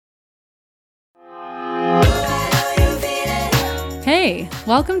Hey,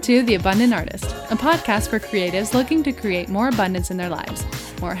 welcome to The Abundant Artist, a podcast for creatives looking to create more abundance in their lives,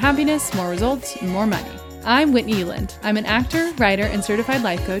 more happiness, more results, more money. I'm Whitney Euland. I'm an actor, writer, and certified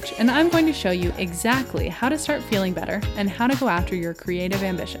life coach, and I'm going to show you exactly how to start feeling better and how to go after your creative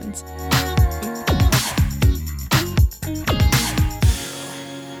ambitions.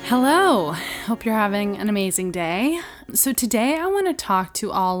 Hello, hope you're having an amazing day. So today I want to talk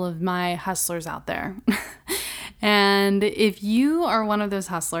to all of my hustlers out there. And if you are one of those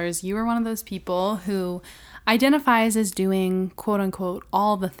hustlers, you are one of those people who identifies as doing quote unquote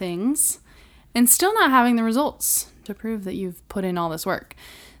all the things and still not having the results to prove that you've put in all this work.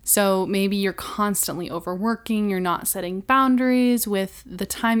 So maybe you're constantly overworking, you're not setting boundaries with the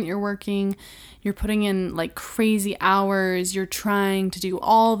time that you're working, you're putting in like crazy hours, you're trying to do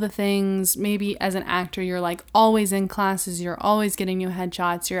all the things. Maybe as an actor, you're like always in classes, you're always getting new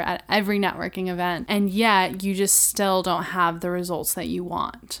headshots, you're at every networking event, and yet you just still don't have the results that you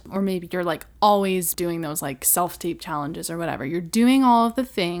want. Or maybe you're like always doing those like self-tape challenges or whatever. You're doing all of the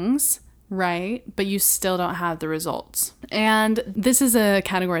things, right? But you still don't have the results. And this is a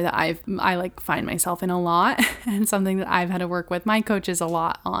category that I find myself in a lot and something that I've had to work with my coaches a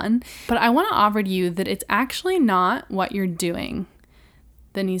lot on. But I want to offer to you that it's actually not what you're doing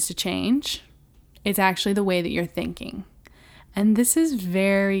that needs to change. It's actually the way that you're thinking. And this is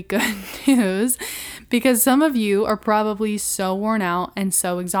very good news because some of you are probably so worn out and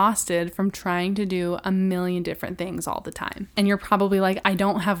so exhausted from trying to do a million different things all the time. And you're probably like, I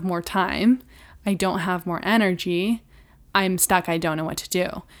don't have more time. I don't have more energy. I'm stuck. I don't know what to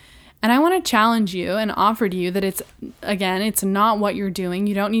do. And I want to challenge you and offer to you that it's not what you're doing.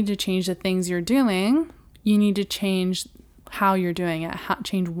 You don't need to change the things you're doing. You need to change how you're doing it,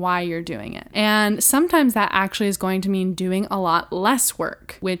 change why you're doing it. And sometimes that actually is going to mean doing a lot less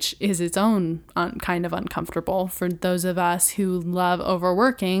work, which is its own kind of uncomfortable. For those of us who love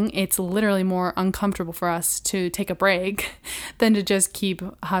overworking, it's literally more uncomfortable for us to take a break than to just keep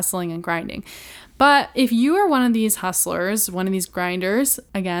hustling and grinding. But if you are one of these hustlers, one of these grinders,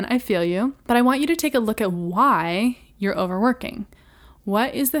 again, I feel you, but I want you to take a look at why you're overworking.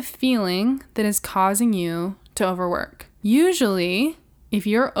 What is the feeling that is causing you to overwork? Usually, if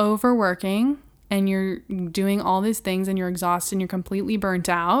you're overworking and you're doing all these things and you're exhausted and you're completely burnt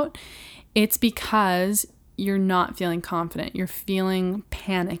out, it's because you're not feeling confident. You're feeling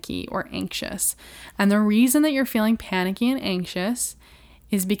panicky or anxious. And the reason that you're feeling panicky and anxious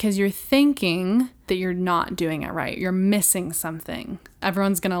is because you're thinking that you're not doing it right. You're missing something.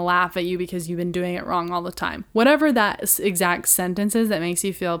 Everyone's going to laugh at you because you've been doing it wrong all the time. Whatever that exact sentence is that makes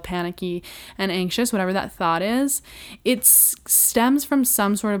you feel panicky and anxious, whatever that thought is, it stems from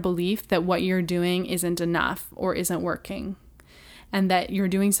some sort of belief that what you're doing isn't enough or isn't working, and that you're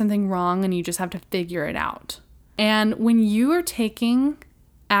doing something wrong and you just have to figure it out. And when you are taking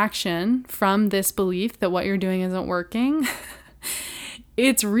action from this belief that what you're doing isn't working,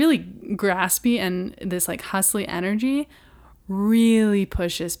 it's really graspy, and this like hustly energy really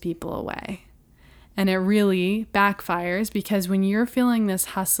pushes people away. And it really backfires because when you're feeling this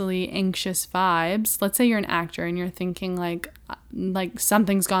hustly, anxious vibes, let's say you're an actor and you're thinking like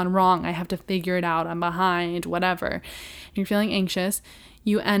something's gone wrong, I have to figure it out, I'm behind, whatever. And you're feeling anxious,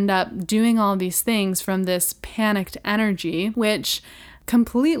 you end up doing all these things from this panicked energy, which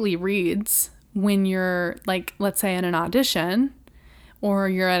completely reads when you're like, let's say in an audition, or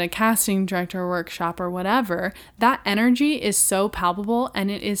you're at a casting director workshop or whatever. That energy is so palpable and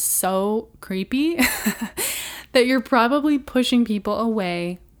it is so creepy that you're probably pushing people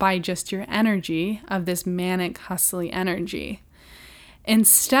away by just your energy of this manic, hustly energy.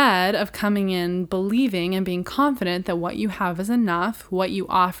 Instead of coming in believing and being confident that what you have is enough, what you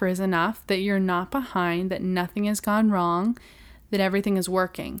offer is enough, that you're not behind, that nothing has gone wrong, that everything is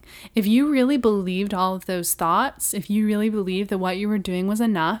working. If you really believed all of those thoughts, if you really believed that what you were doing was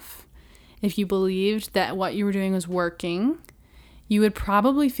enough, if you believed that what you were doing was working, you would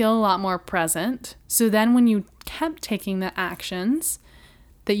probably feel a lot more present. So then when you kept taking the actions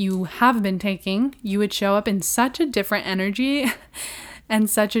that you have been taking, you would show up in such a different energy and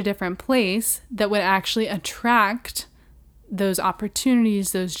such a different place that would actually attract those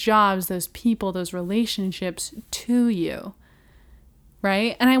opportunities, those jobs, those people, those relationships to you.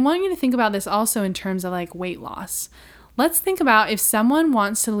 Right? And I want you to think about this also in terms of like weight loss. Let's think about if someone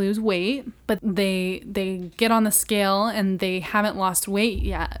wants to lose weight, but they get on the scale and they haven't lost weight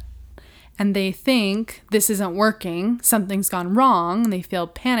yet. And they think this isn't working, something's gone wrong, and they feel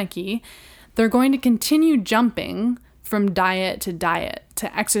panicky. They're going to continue jumping from diet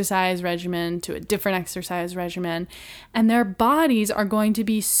to exercise regimen to a different exercise regimen. And their bodies are going to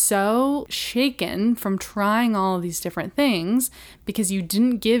be so shaken from trying all of these different things because you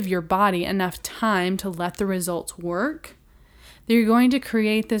didn't give your body enough time to let the results work, that you're going to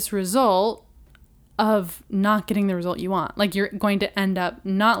create this result of not getting the result you want. Like, you're going to end up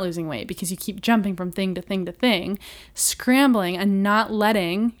not losing weight because you keep jumping from thing to thing to thing, scrambling and not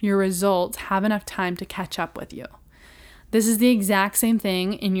letting your results have enough time to catch up with you. This is the exact same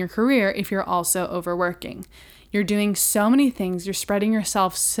thing in your career if you're also overworking. You're doing so many things, you're spreading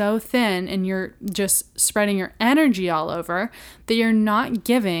yourself so thin, and you're just spreading your energy all over that you're not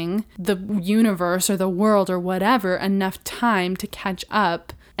giving the universe or the world or whatever enough time to catch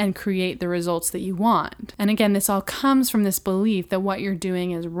up and create the results that you want. And again, this all comes from this belief that what you're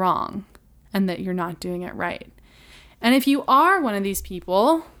doing is wrong and that you're not doing it right. And if you are one of these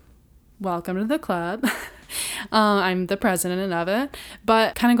people, welcome to the club. I'm the president of it.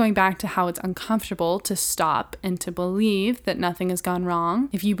 But kind of going back to how it's uncomfortable to stop and to believe that nothing has gone wrong.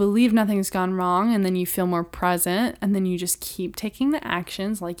 If you believe nothing has gone wrong and then you feel more present and then you just keep taking the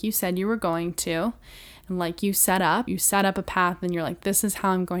actions like you said you were going to, and like you set up a path and you're like, this is how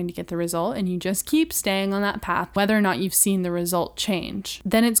I'm going to get the result. And you just keep staying on that path, whether or not you've seen the result change,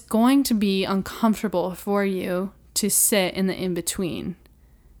 then it's going to be uncomfortable for you to sit in the in-between.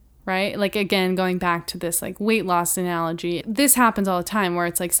 Right? Like, again, going back to this like weight loss analogy, this happens all the time where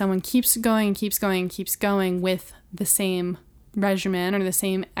it's like someone keeps going with the same regimen or the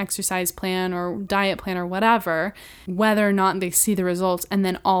same exercise plan or diet plan or whatever, whether or not they see the results, and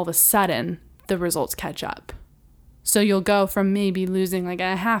then all of a sudden the results catch up. So you'll go from maybe losing like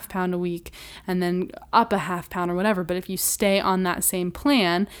a half pound a week and then up a half pound or whatever. But if you stay on that same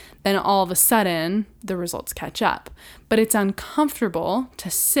plan, then all of a sudden the results catch up. But it's uncomfortable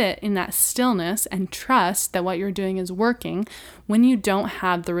to sit in that stillness and trust that what you're doing is working when you don't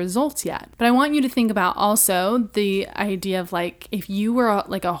have the results yet. But I want you to think about also the idea of like, if you were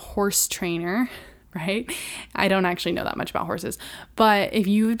like a horse trainer, right? I don't actually know that much about horses, but if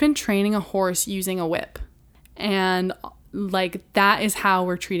you've been training a horse using a whip, and like that is how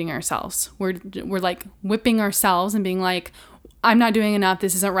we're treating ourselves. We're like whipping ourselves and being like, I'm not doing enough.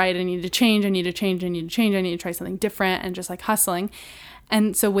 This isn't right. I need to change. I need to try something different, and just like hustling.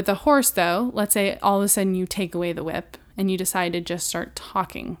 And so with a horse though, let's say all of a sudden you take away the whip and you decide to just start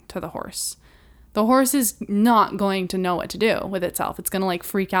talking to the horse. The horse is not going to know what to do with itself. It's going to like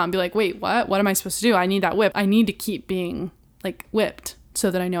freak out and be like, wait, what? What am I supposed to do? I need that whip. I need to keep being like whipped so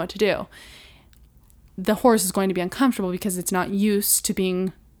that I know what to do. The horse is going to be uncomfortable because it's not used to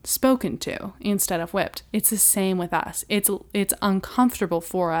being spoken to instead of whipped. It's the same with us. It's uncomfortable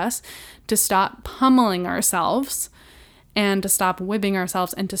for us to stop pummeling ourselves and to stop whipping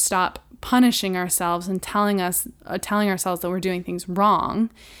ourselves and to stop punishing ourselves and telling ourselves that we're doing things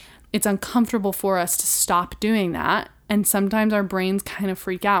wrong. It's uncomfortable for us to stop doing that. And sometimes our brains kind of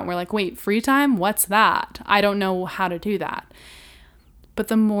freak out. We're like, wait, free time? What's that? I don't know how to do that. But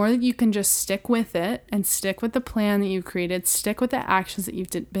the more that you can just stick with it and stick with the plan that you've created, stick with the actions that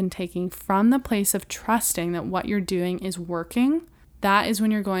you've been taking from the place of trusting that what you're doing is working, that is when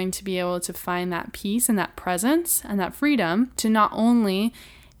you're going to be able to find that peace and that presence and that freedom to not only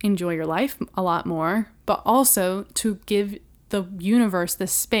enjoy your life a lot more, but also to give the universe the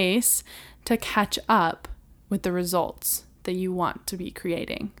space to catch up with the results that you want to be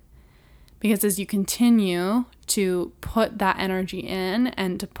creating. Because as you continue to put that energy in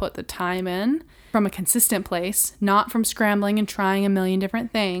and to put the time in from a consistent place, not from scrambling and trying a million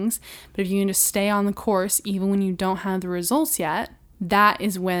different things, but if you can just stay on the course even when you don't have the results yet, that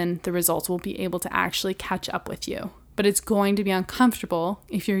is when the results will be able to actually catch up with you. But it's going to be uncomfortable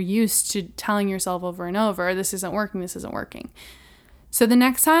if you're used to telling yourself over and over, this isn't working. So the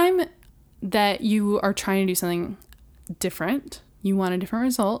next time that you are trying to do something different, you want a different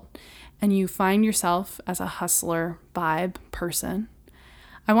result, and you find yourself as a hustler vibe person,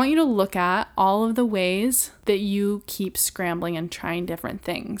 I want you to look at all of the ways that you keep scrambling and trying different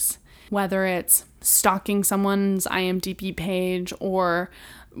things, whether it's stalking someone's IMDb page or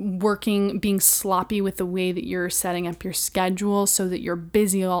being sloppy with the way that you're setting up your schedule so that you're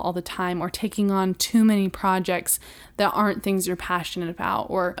busy all the time, or taking on too many projects that aren't things you're passionate about,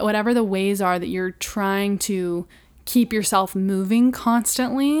 or whatever the ways are that you're trying to keep yourself moving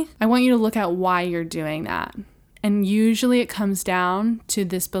constantly. I want you to look at why you're doing that. And usually it comes down to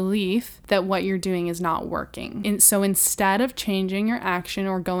this belief that what you're doing is not working. And so instead of changing your action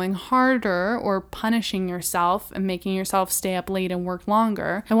or going harder or punishing yourself and making yourself stay up late and work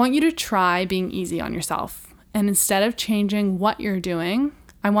longer, I want you to try being easy on yourself. And instead of changing what you're doing,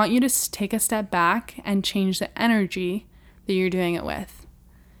 I want you to take a step back and change the energy that you're doing it with.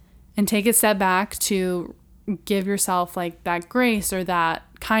 And take a step back to give yourself like that grace or that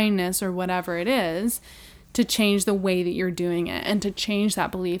kindness or whatever it is to change the way that you're doing it and to change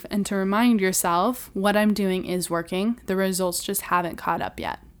that belief and to remind yourself what I'm doing is working. The results just haven't caught up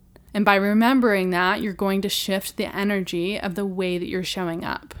yet. And by remembering that, you're going to shift the energy of the way that you're showing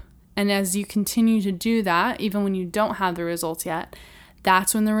up. And as you continue to do that, even when you don't have the results yet,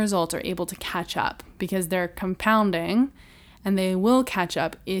 that's when the results are able to catch up because they're compounding and they will catch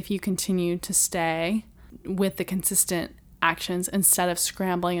up if you continue to stay with the consistent actions instead of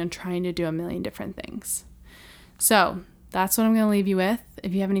scrambling and trying to do a million different things. So that's what I'm going to leave you with.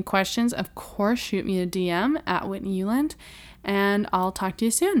 If you have any questions, of course, shoot me a DM at Whitney Euland, and I'll talk to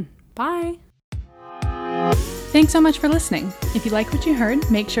you soon. Bye. Thanks so much for listening. If you like what you heard,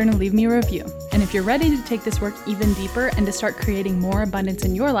 make sure to leave me a review. And if you're ready to take this work even deeper and to start creating more abundance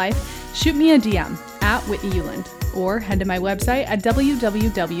in your life, shoot me a DM at Whitney Euland, or head to my website at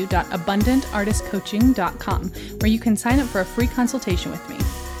www.abundantartistcoaching.com, where you can sign up for a free consultation with me.